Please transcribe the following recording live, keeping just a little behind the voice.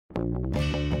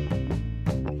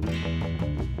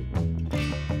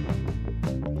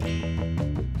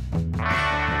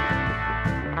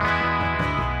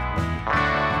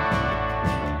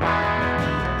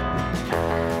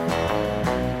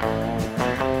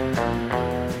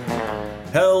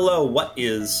Hello, what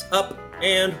is up?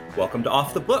 And welcome to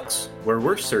Off the Books, where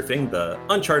we're surfing the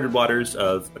uncharted waters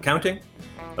of accounting,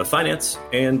 of finance,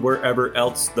 and wherever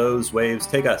else those waves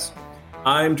take us.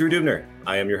 I'm Drew Dubner.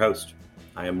 I am your host.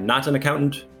 I am not an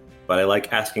accountant, but I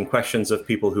like asking questions of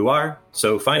people who are,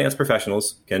 so finance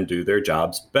professionals can do their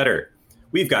jobs better.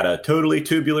 We've got a totally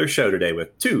tubular show today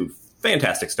with two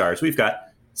fantastic stars. We've got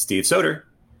Steve Soter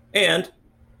and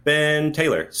Ben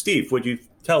Taylor. Steve, would you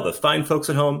tell the fine folks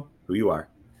at home who you are?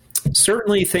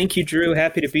 Certainly. Thank you, Drew.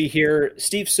 Happy to be here.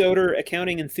 Steve Soter,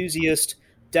 accounting enthusiast,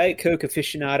 Diet Coke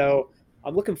aficionado.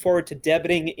 I'm looking forward to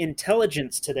debiting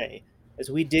intelligence today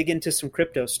as we dig into some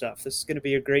crypto stuff. This is going to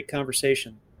be a great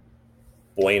conversation.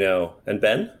 Bueno. And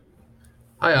Ben?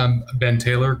 Hi, I'm Ben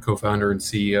Taylor, co-founder and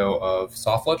CEO of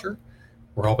SoftLedger.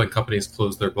 We're helping companies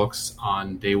close their books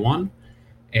on day one,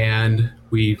 and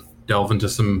we delve into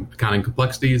some accounting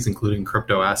complexities, including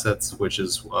crypto assets, which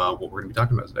is what we're going to be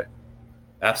talking about today.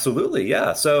 Absolutely,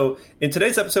 yeah. So in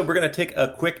today's episode, we're going to take a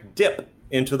quick dip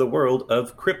into the world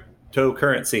of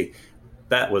cryptocurrency.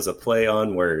 That was a play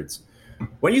on words.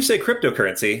 When you say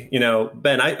cryptocurrency,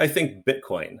 Ben, I think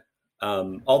Bitcoin.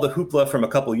 All the hoopla from a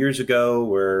couple years ago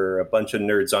where a bunch of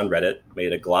nerds on Reddit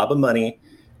made a glob of money,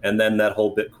 and then that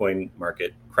whole Bitcoin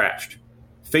market crashed.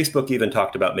 Facebook even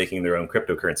talked about making their own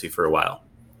cryptocurrency for a while.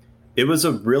 It was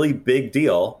a really big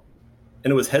deal, and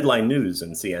it was headline news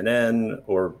in CNN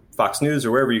or Fox News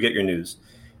or wherever you get your news.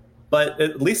 But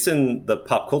at least in the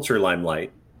pop culture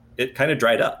limelight, it kind of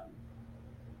dried up.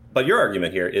 But your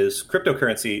argument here is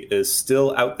cryptocurrency is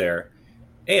still out there,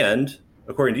 and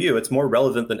according to you, it's more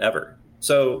relevant than ever.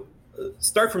 So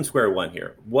start from square one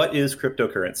here. What is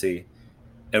cryptocurrency,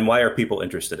 and why are people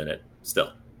interested in it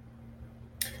still?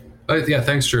 Yeah,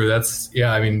 thanks, Drew.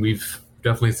 We've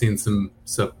definitely seen some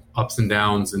ups and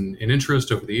downs in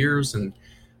interest over the years. And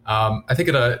I think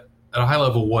at a high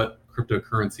level, what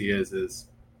cryptocurrency is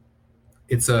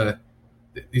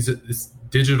these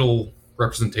digital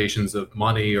representations of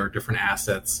money or different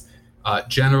assets,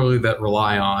 generally that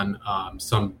rely on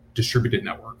some distributed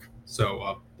network.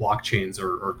 So blockchains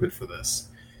are good for this.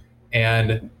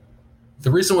 And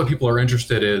the reason why people are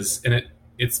interested is, and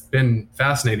it's been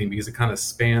fascinating because it kind of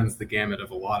spans the gamut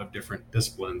of a lot of different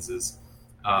disciplines, is,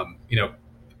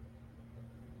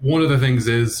 one of the things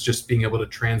is just being able to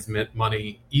transmit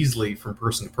money easily from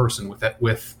person to person but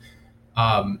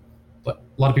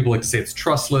a lot of people like to say it's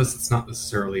trustless. It's not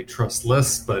necessarily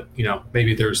trustless, but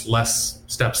maybe there's less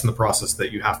steps in the process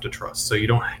that you have to trust. So you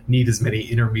don't need as many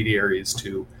intermediaries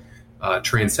to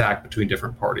transact between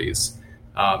different parties.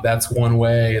 That's one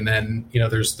way. And then,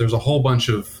 there's a whole bunch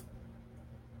of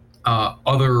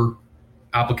other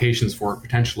applications for it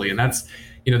potentially. And that's,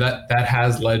 that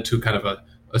has led to kind of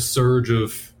a surge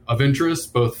of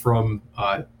interest, both from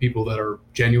people that are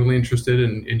genuinely interested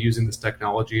in using this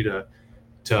technology to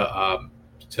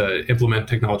implement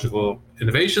technological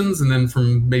innovations, and then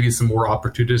from maybe some more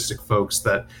opportunistic folks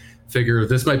that figure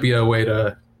this might be a way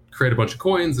to create a bunch of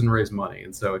coins and raise money.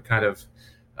 And so it kind of,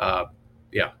 that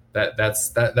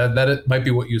it might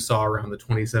be what you saw around the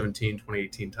 2017,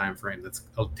 2018 timeframe. That's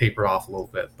tapered off a little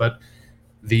bit, but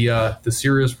the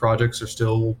serious projects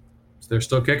they're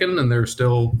still kicking, and they're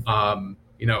still,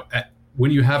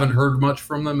 when you haven't heard much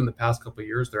from them in the past couple of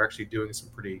years, they're actually doing some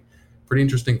pretty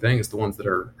interesting things, the ones that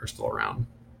are still around.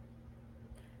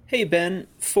 Hey, Ben,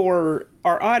 for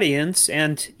our audience,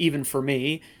 and even for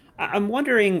me, I'm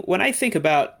wondering, when I think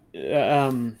about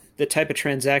the type of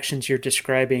transactions you're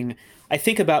describing, I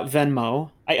think about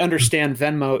Venmo. I understand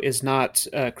Venmo is not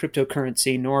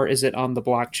cryptocurrency, nor is it on the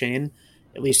blockchain,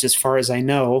 at least as far as I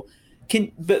know.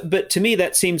 But to me,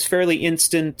 that seems fairly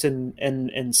instant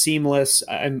and seamless.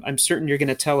 I'm certain you're going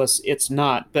to tell us it's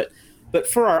not. But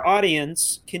for our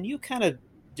audience, can you kind of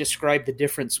describe the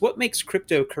difference? What makes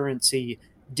cryptocurrency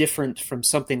different from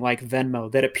something like Venmo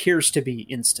that appears to be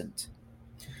instant?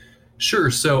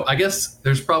 Sure. So I guess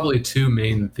there's probably two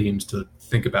main themes to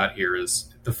think about here.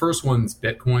 Is the first one's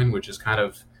Bitcoin, which is kind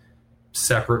of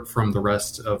separate from the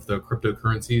rest of the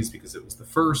cryptocurrencies because it was the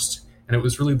first, and it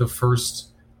was really the first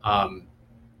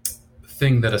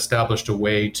thing that established a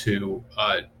way to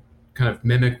kind of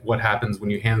mimic what happens when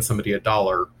you hand somebody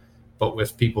 $1, but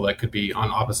with people that could be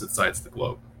on opposite sides of the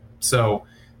globe. So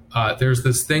there's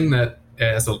this thing that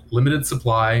has a limited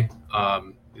supply.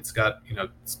 It's got,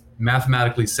 it's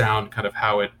mathematically sound kind of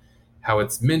how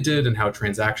it's minted and how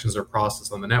transactions are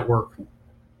processed on the network.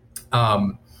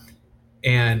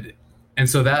 And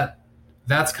so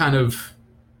that's kind of,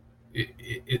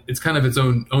 it's kind of its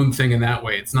own thing in that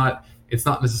way. It's not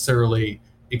necessarily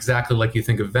exactly like you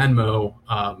think of Venmo,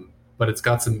 but it's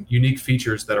got some unique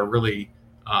features that are really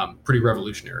pretty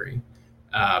revolutionary.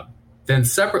 Then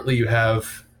separately, you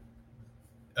have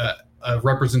a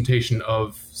representation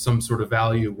of some sort of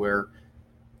value where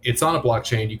it's on a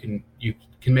blockchain. You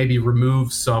can maybe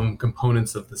remove some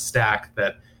components of the stack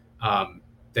that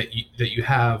you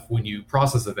have when you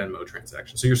process a Venmo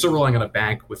transaction. So you're still relying on a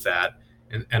bank with that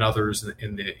and others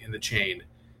in the chain.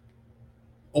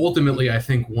 Ultimately, I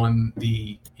think when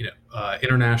the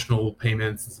international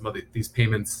payments and some of these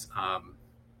payments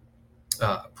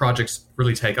projects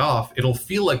really take off, it'll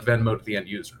feel like Venmo to the end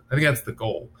user. I think that's the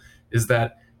goal, is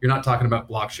that you're not talking about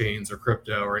blockchains or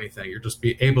crypto or anything. You're just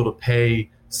be able to pay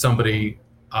somebody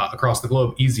across the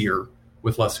globe easier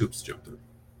with less hoops to jump through.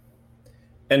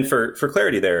 And for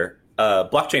clarity there,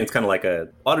 blockchain is kind of like a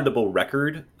auditable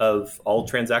record of all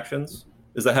transactions.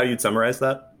 Is that how you'd summarize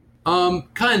that?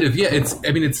 Kind of, yeah.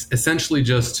 It's essentially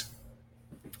just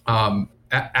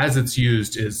as it's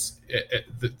used is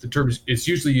the term is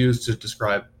usually used to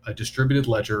describe a distributed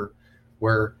ledger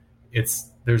where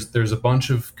there's a bunch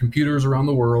of computers around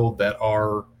the world that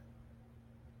are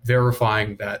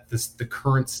verifying that the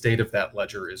current state of that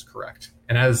ledger is correct.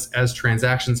 And as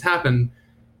transactions happen,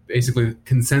 basically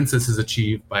consensus is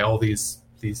achieved by all these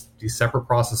separate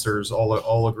processors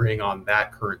all agreeing on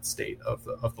that current state of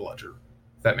the ledger.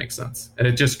 If that makes sense. And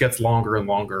it just gets longer and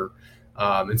longer.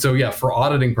 And so, yeah, for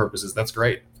auditing purposes, that's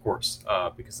great, of course,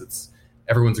 because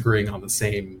everyone's agreeing on the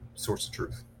same source of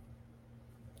truth.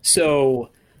 So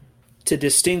to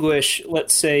distinguish,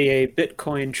 let's say, a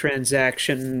Bitcoin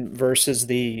transaction versus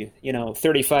the,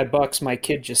 $35 my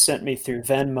kid just sent me through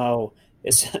Venmo,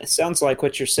 it sounds like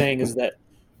what you're saying is that,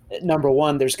 number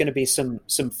one, there's going to be some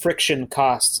friction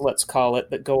costs, let's call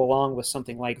it, that go along with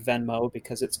something like Venmo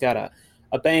because it's got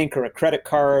a bank or a credit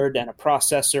card and a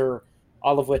processor,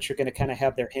 all of which are going to kind of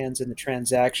have their hands in the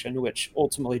transaction, which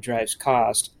ultimately drives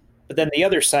cost. But then the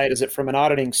other side is that from an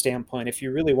auditing standpoint, if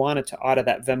you really wanted to audit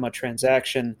that Venmo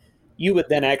transaction, you would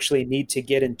then actually need to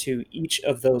get into each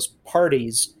of those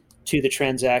parties to the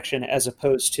transaction as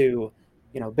opposed to,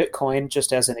 Bitcoin,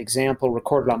 just as an example,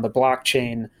 recorded on the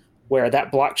blockchain, where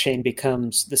that blockchain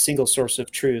becomes the single source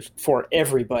of truth for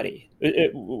everybody.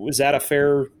 Was that a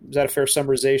fair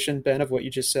summarization, Ben, of what you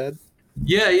just said?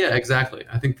 Yeah, exactly.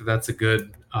 I think that's a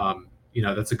good,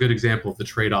 that's a good example of the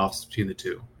trade-offs between the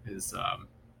two. Is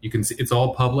you can see it's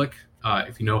all public.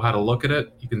 If you know how to look at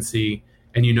it, you can see,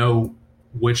 and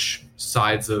which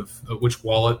sides of which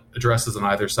wallet addresses on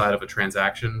either side of a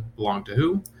transaction belong to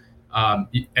who.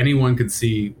 Anyone can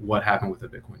see what happened with a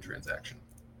Bitcoin transaction.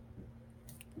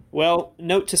 Well,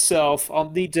 note to self, I'll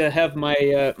need to have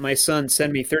my son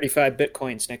send me 35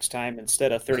 Bitcoins next time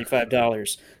instead of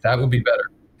 $35. That would be better.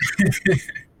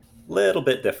 Little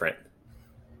bit different.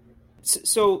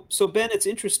 So Ben, it's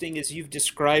interesting as you've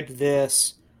described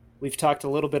this. We've talked a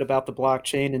little bit about the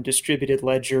blockchain and distributed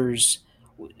ledgers.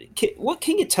 What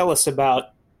can you tell us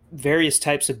about various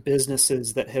types of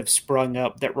businesses that have sprung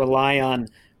up that rely on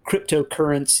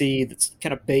cryptocurrency that's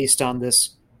kind of based on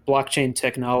this blockchain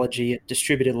technology and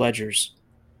distributed ledgers?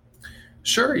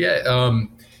 Sure, yeah.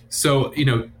 So,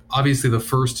 obviously the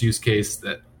first use case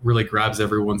that really grabs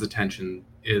everyone's attention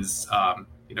is,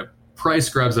 price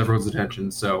grabs everyone's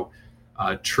attention. So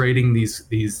trading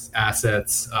these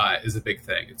assets is a big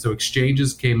thing. And so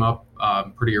exchanges came up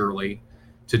pretty early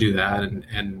to do that,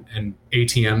 and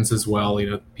ATMs as well.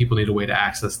 People need a way to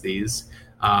access these.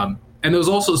 And those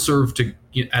also serve to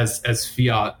as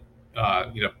fiat,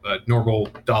 normal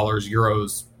dollars,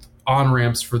 euros, on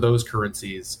ramps for those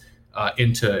currencies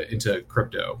into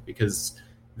crypto. Because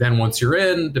then once you're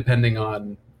in, depending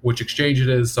on which exchange it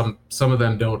is, some of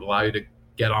them don't allow you to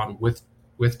get on with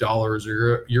dollars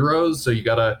or euros. So you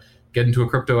got to get into a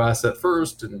crypto asset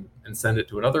first and send it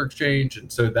to another exchange. And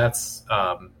so that's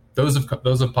those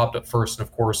have popped up first. And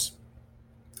of course,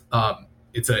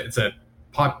 it's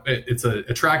an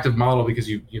attractive model because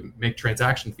you make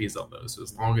transaction fees on those. So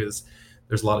as long as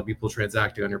there's a lot of people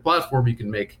transacting on your platform, you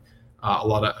can make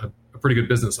a pretty good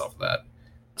business off of that.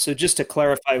 So just to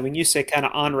clarify, when you say kind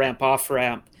of on-ramp,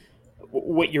 off-ramp,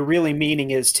 what you're really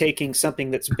meaning is taking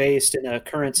something that's based in a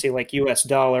currency like US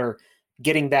dollar,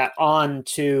 getting that on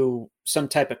to some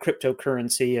type of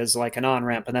cryptocurrency as like an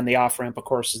on-ramp, and then the off-ramp, of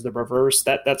course, is the reverse.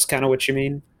 That's kind of what you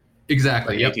mean?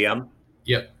 Exactly. Yep. ATM?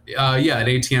 Yep. An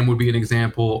ATM would be an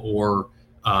example, or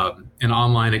an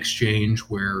online exchange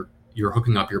where you're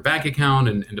hooking up your bank account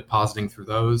and depositing through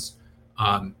those.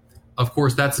 Of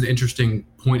course, that's an interesting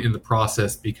point in the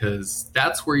process because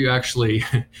that's where you actually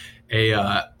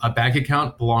a bank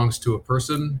account belongs to a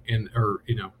person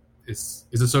is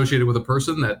associated with a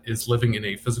person that is living in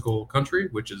a physical country,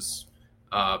 which is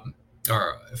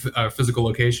or a physical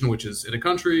location, which is in a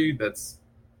country that's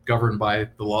governed by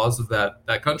the laws of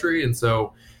that country. And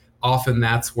so often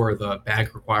that's where the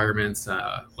bank requirements,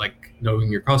 like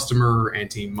knowing your customer,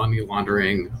 anti-money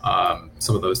laundering,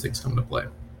 some of those things come into play.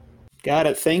 Got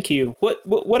it. Thank you.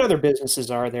 What other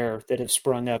businesses are there that have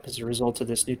sprung up as a result of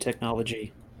this new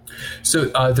technology?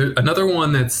 So another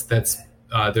one that's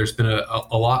there's been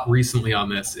a lot recently on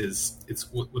this it's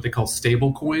what they call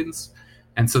stable coins,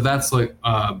 and so that's like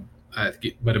I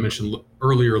might have mentioned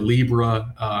earlier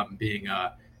Libra being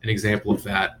an example of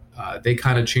that. They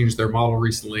kind of changed their model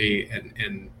recently,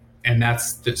 and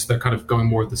they're kind of going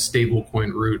more the stable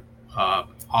coin route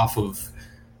off of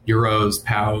euros,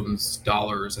 pounds,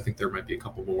 dollars. I think there might be a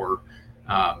couple more,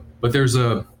 but there's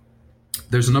a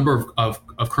number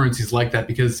of currencies like that,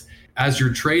 because as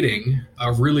you're trading,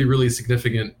 a really, really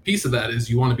significant piece of that is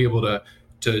you want to be able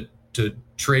to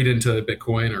trade into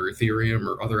Bitcoin or Ethereum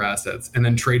or other assets and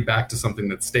then trade back to something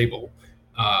that's stable.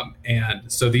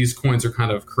 And so these coins are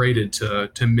kind of created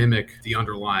to mimic the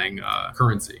underlying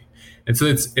currency. And so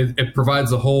it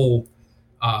provides a whole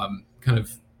kind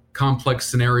of complex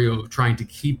scenario of trying to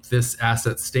keep this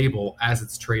asset stable as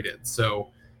it's traded. So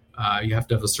you have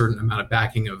to have a certain amount of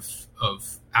backing of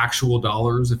actual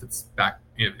dollars if it's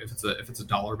a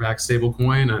dollar-backed stable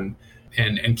coin,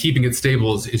 and keeping it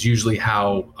stable is usually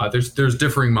how there's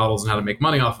differing models on how to make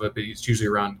money off of it, but it's usually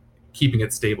around keeping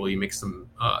it stable. You make some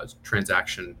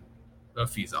transaction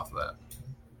fees off of that.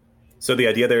 So the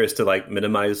idea there is to like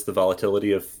minimize the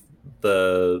volatility of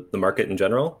the market in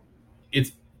general?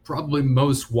 It's probably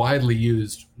most widely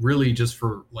used really just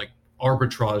for like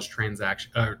arbitrage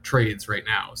trades right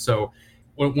now. So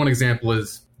one example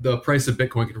is the price of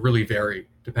Bitcoin can really vary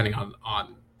depending on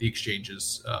the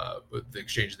exchanges, the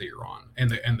exchange that you're on and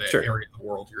the Sure. area of the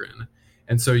world you're in.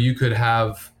 And so you could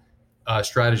have a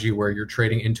strategy where you're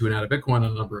trading into and out of Bitcoin on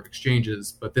a number of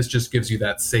exchanges, but this just gives you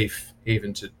that safe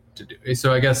haven to do.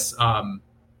 So I guess,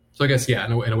 yeah,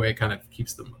 in a way, it kind of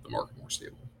keeps the market more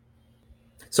stable.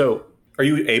 So are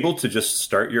you able to just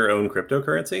start your own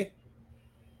cryptocurrency?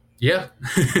 Yeah.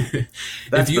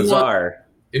 That's bizarre.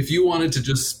 If you wanted to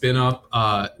just spin up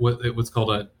what's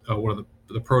called one of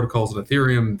the protocols in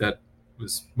Ethereum that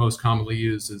was most commonly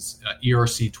used is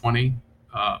ERC20,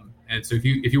 and so if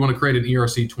you want to create an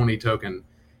ERC20 token,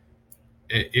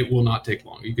 it will not take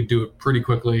long. You could do it pretty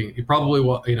quickly. You probably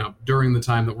will, during the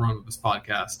time that we're on with this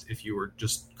podcast, if you were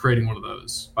just creating one of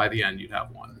those, by the end you'd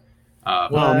have one.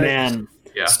 Oh man,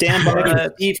 yeah. Stand by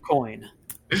the Steve coin.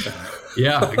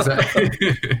 Yeah, exactly.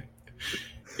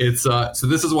 It's so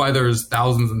this is why there's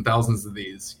thousands and thousands of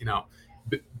these.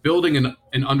 Building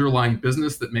an underlying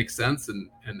business that makes sense and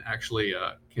actually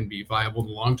can be viable in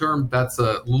the long term, that's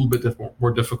a little bit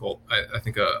more difficult. I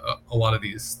think a lot of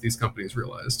these companies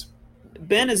realized.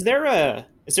 Ben, is there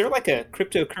like a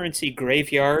cryptocurrency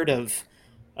graveyard of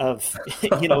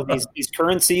these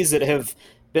currencies that have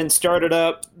been started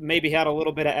up, maybe had a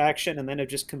little bit of action, and then have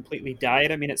just completely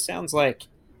died? I mean, it sounds like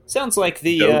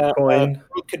the world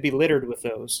could be littered with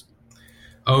those.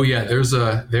 Oh yeah,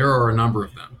 there are a number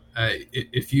of them.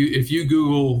 If you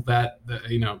Google that,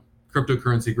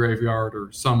 cryptocurrency graveyard or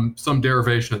some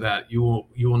derivation of that, you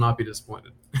will not be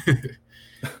disappointed.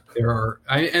 There are,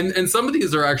 and some of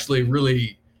these are actually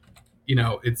really,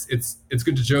 it's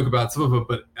good to joke about some of it,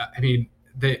 but I mean,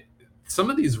 some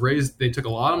of these they took a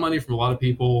lot of money from a lot of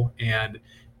people and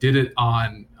did it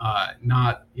on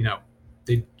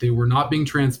they were not being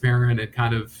transparent and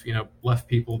kind of left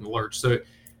people in the lurch. So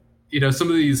some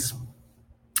of these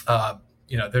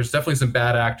there's definitely some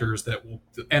bad actors that will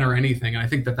enter anything, and I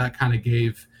think that kind of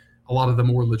gave a lot of the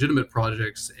more legitimate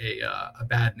projects a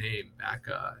bad name back.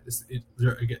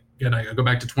 Again, I go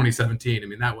back to 2017. I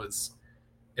mean, that was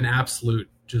an absolute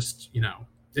just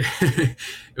it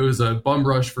was a bum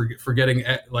rush for getting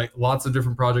like lots of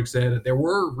different projects in. There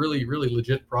were really, really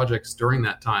legit projects during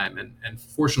that time, and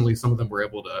fortunately, some of them were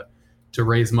able to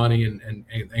raise money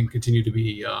and continue to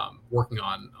be working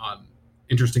on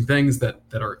interesting things that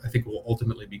are, I think, will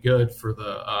ultimately be good for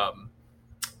the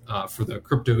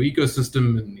crypto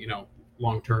ecosystem, and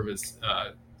long term is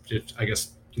I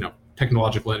guess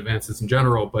technological advances in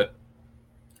general. But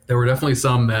there were definitely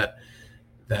some that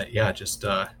just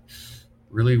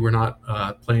really were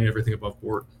not playing everything above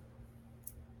board.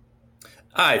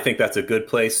 I think that's a good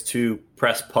place to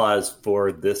press pause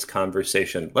for this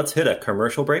conversation. Let's hit a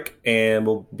commercial break, and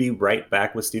we'll be right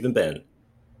back with Steve and Ben.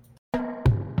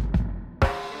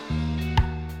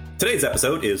 Today's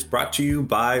episode is brought to you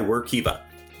by Workiva.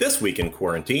 This week in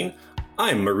quarantine,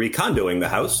 I'm Marie Kondoing the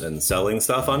house and selling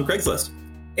stuff on Craigslist.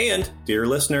 And, dear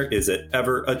listener, is it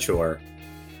ever a chore?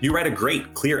 You write a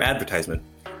great, clear advertisement,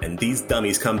 and these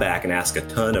dummies come back and ask a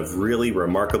ton of really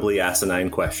remarkably asinine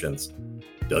questions.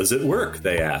 Does it work?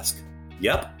 They ask.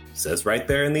 Yep, Says right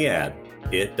there in the ad,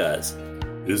 it does.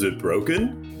 Is it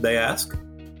broken? They ask.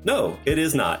 No, it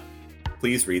is not.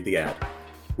 Please read the ad.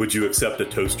 Would you accept a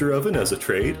toaster oven as a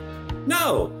trade?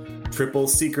 No! Triple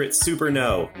secret super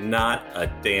no. Not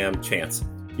a damn chance.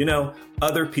 You know,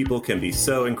 other people can be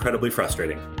so incredibly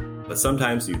frustrating, but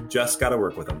sometimes you just gotta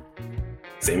work with them.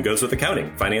 Same goes with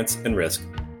accounting, finance, and risk.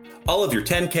 All of your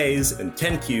 10Ks and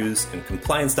 10Qs and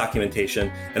compliance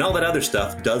documentation and all that other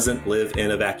stuff doesn't live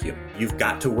in a vacuum. You've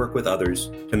got to work with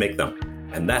others to make them.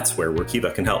 And that's where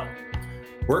Workiva can help.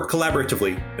 Work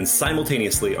collaboratively and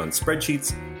simultaneously on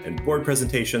spreadsheets and board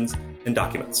presentations and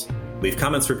documents. Leave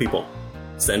comments for people.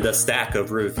 Send a stack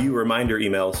of review reminder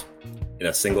emails in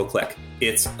a single click.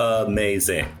 It's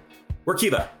amazing.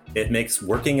 Workiva. It makes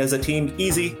working as a team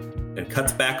easy and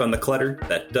cuts back on the clutter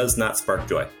that does not spark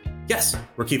joy. Yes,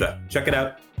 Workiva. Check it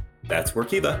out. That's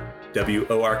Workiva.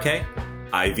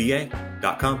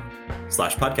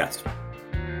 WORKIVA.com/podcast.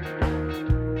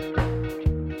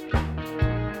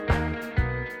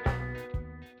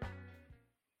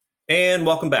 And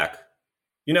welcome back.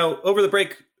 You know, over the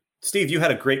break, Steve, you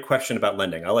had a great question about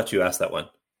lending. I'll let you ask that one.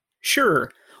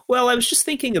 Sure. Well, I was just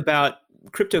thinking about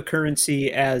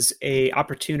cryptocurrency as a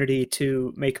opportunity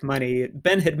to make money.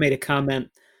 Ben had made a comment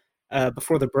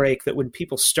before the break that when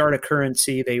people start a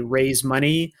currency, they raise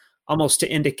money almost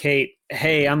to indicate,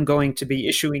 hey, I'm going to be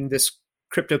issuing this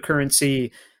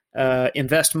cryptocurrency,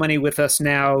 invest money with us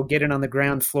now, get it on the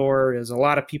ground floor. As a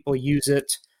lot of people use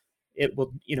it, it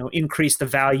will, increase the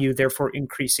value, therefore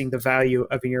increasing the value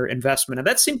of your investment. And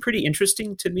that seemed pretty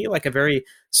interesting to me, like a very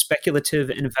speculative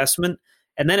investment.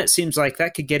 And then it seems like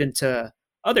that could get into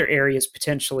other areas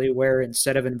potentially where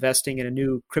instead of investing in a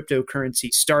new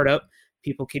cryptocurrency startup,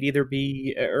 people could either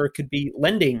be or could be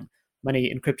lending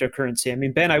money in cryptocurrency. I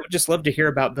mean, Ben, I would just love to hear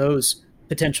about those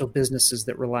potential businesses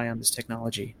that rely on this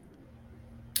technology.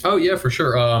 Oh, yeah, for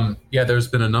sure. There's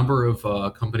been a number of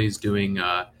companies doing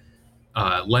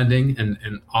lending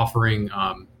and offering.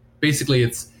 Basically,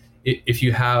 if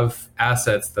you have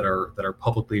assets that are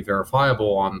publicly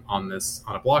verifiable on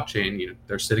a blockchain,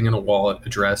 they're sitting in a wallet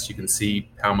address. You can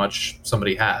see how much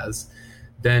somebody has.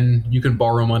 Then you can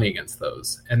borrow money against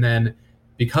those, and then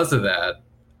because of that,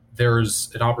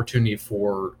 there's an opportunity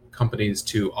for companies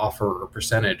to offer a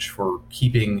percentage for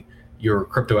keeping your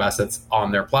crypto assets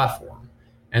on their platform.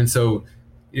 And so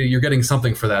you're getting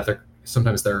something for that.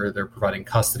 Sometimes they're providing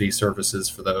custody services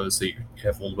for those, so you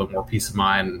have a little bit more peace of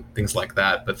mind and things like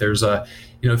that. But there's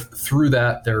through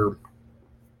that there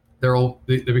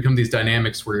become these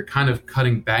dynamics where you're kind of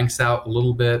cutting banks out a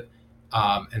little bit,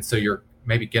 and so you're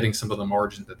maybe getting some of the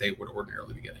margin that they would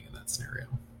ordinarily be getting in that scenario.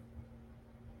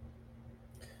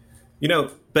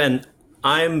 Ben,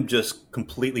 I'm just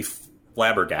completely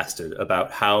flabbergasted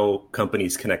about how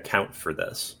companies can account for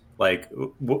this. Like,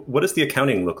 what does the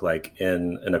accounting look like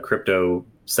in a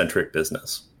crypto-centric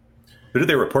business? Who do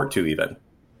they report to, even?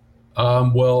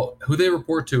 Well, who they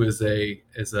report to is a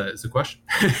question.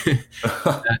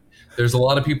 There's a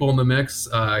lot of people in the mix.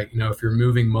 If you're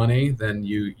moving money, then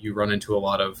you run into a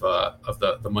lot of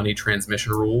the money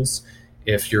transmission rules.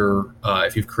 If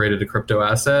you've created a crypto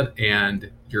asset and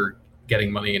you're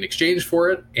getting money in exchange for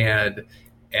it, and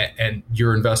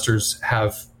your investors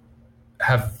have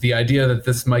the idea that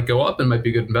this might go up and might be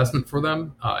a good investment for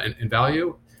them in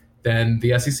value, then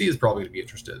the SEC is probably going to be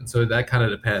interested. And so that kind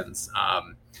of depends.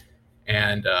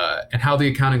 And how the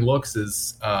accounting looks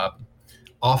is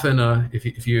often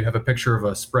if you have a picture of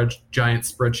a giant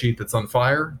spreadsheet that's on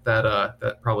fire,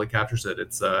 that probably captures it.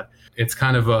 It's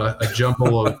kind of a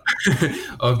jumble of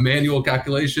of manual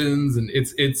calculations, and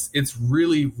it's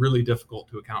really, really difficult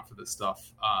to account for this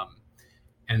stuff.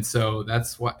 And so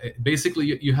that's why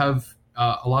basically you have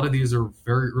a lot of these are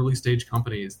very early stage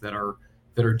companies that are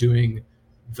doing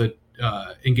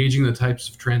engaging the types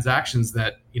of transactions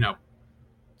that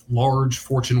large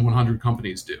Fortune 100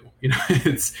 companies do.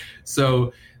 It's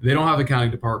so they don't have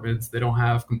accounting departments, they don't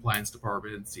have compliance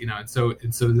departments, and so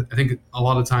I think a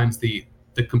lot of times the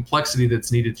complexity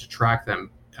that's needed to track them,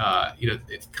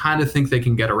 it kind of think they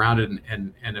can get around it,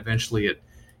 and eventually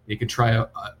you can try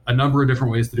a number of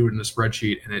different ways to do it in a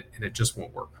spreadsheet, and it just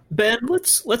won't work. Ben,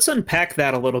 let's unpack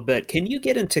that a little bit. Can you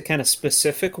get into kind of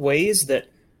specific ways that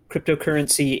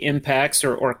cryptocurrency impacts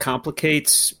or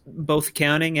complicates both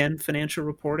accounting and financial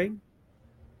reporting?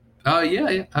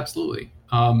 Yeah, absolutely.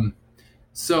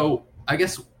 So I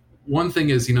guess one thing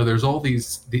is, there's all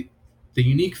these the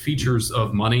unique features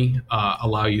of money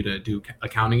allow you to do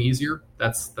accounting easier.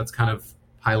 That's kind of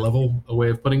high level a way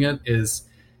of putting it is,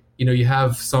 you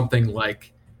have something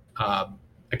like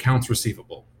accounts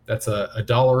receivable. That's a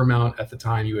dollar amount at the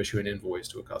time you issue an invoice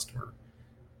to a customer.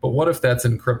 But what if that's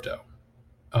in crypto?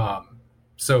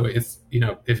 So it's,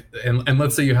 if and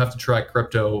let's say you have to track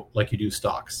crypto like you do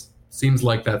stocks. Seems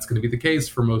like that's going to be the case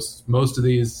for most of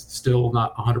these. Still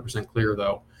not 100% clear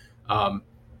though.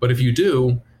 But if you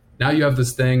do, now you have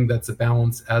this thing that's a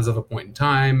balance as of a point in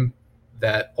time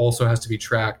that also has to be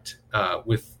tracked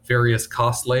with various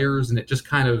cost layers, and it just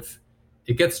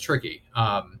it gets tricky.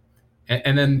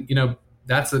 And then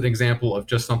that's an example of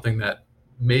just something that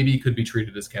maybe could be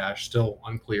treated as cash. Still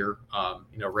unclear.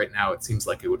 Right now it seems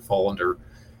like it would fall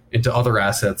into other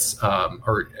assets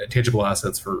or tangible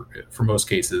assets for most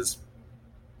cases.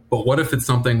 But what if it's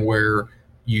something where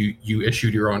you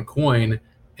issued your own coin,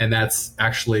 and that's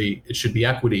actually, it should be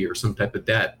equity or some type of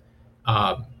debt,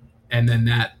 and then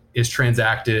that is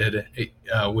transacted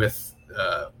with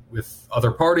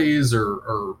other parties,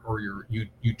 or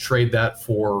you trade that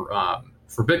for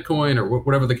Bitcoin or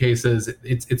whatever the case is.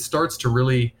 It starts to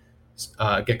really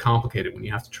get complicated when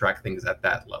you have to track things at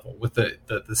that level with the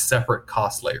separate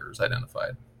cost layers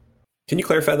identified. Can you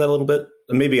clarify that a little bit?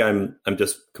 Maybe I'm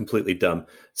just completely dumb.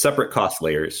 Separate cost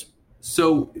layers.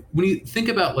 So when you think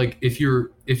about, like, if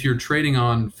you're trading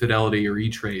on Fidelity or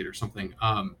E-Trade or something,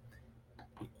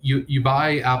 you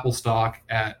buy Apple stock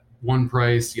at one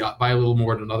price, you buy a little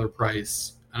more at another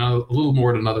price, and a little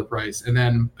more at another price, and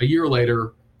then a year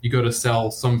later you go to sell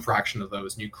some fraction of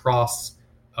those, and you cross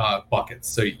buckets.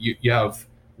 So you have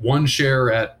one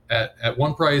share at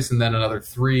one price, and then another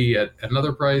three at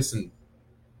another price, and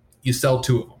you sell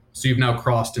two of them. So you've now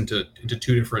crossed into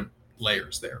two different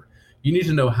layers there. You need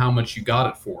to know how much you got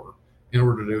it for in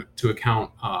order to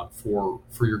account for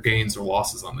your gains or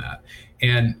losses on that.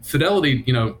 And Fidelity,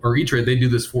 or E-Trade, they do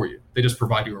this for you. They just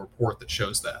provide you a report that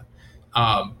shows that.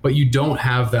 But you don't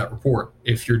have that report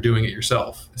if you're doing it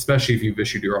yourself, especially if you've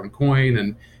issued your own coin.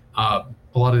 And a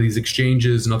lot of these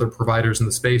exchanges and other providers in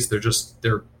the space,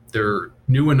 they're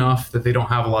new enough that they don't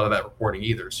have a lot of that reporting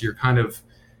either. So you're kind of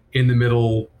in the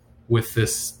middle with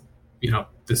this,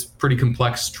 this pretty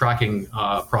complex tracking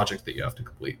project that you have to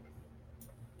complete.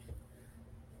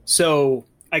 So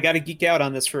I got to geek out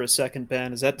on this for a second,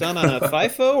 Ben. Is that done on a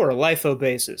FIFO or a LIFO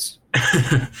basis?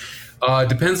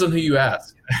 Depends on who you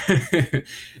ask.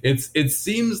 It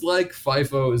seems like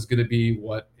FIFO is going to be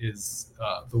what is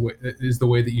the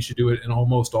way that you should do it in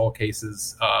almost all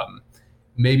cases.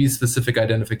 Maybe specific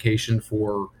identification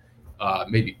for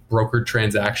maybe brokered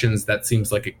transactions, that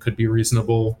seems like it could be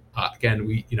reasonable. Again,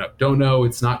 we don't know.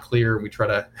 It's not clear. We try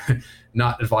to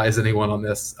not advise anyone on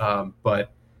this,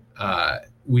 but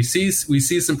we see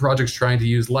some projects trying to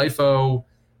use LIFO,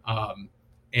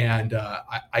 and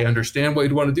I understand why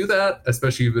you'd want to do that,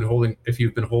 especially if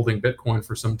you've been holding Bitcoin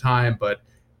for some time. But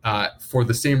for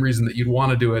the same reason that you'd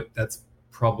want to do it, that's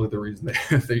probably the reason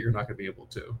that you're not going to be able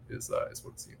to. Is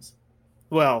what it seems.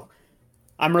 Well,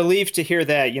 I'm relieved to hear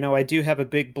that. I do have a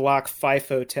big block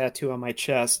FIFO tattoo on my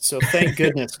chest, so thank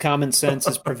goodness common sense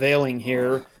is prevailing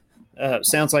here.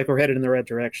 Sounds like we're headed in the right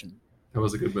direction. That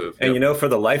was a good move. And for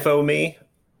the LIFO me,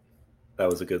 that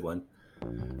was a good one.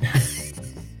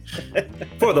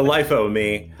 For the LIFO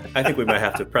me, I think we might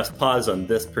have to press pause on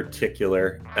this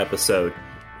particular episode.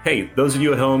 Hey, those of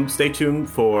you at home, stay tuned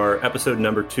for episode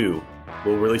number 2.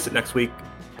 We'll release it next week.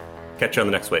 Catch you on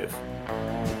the next wave.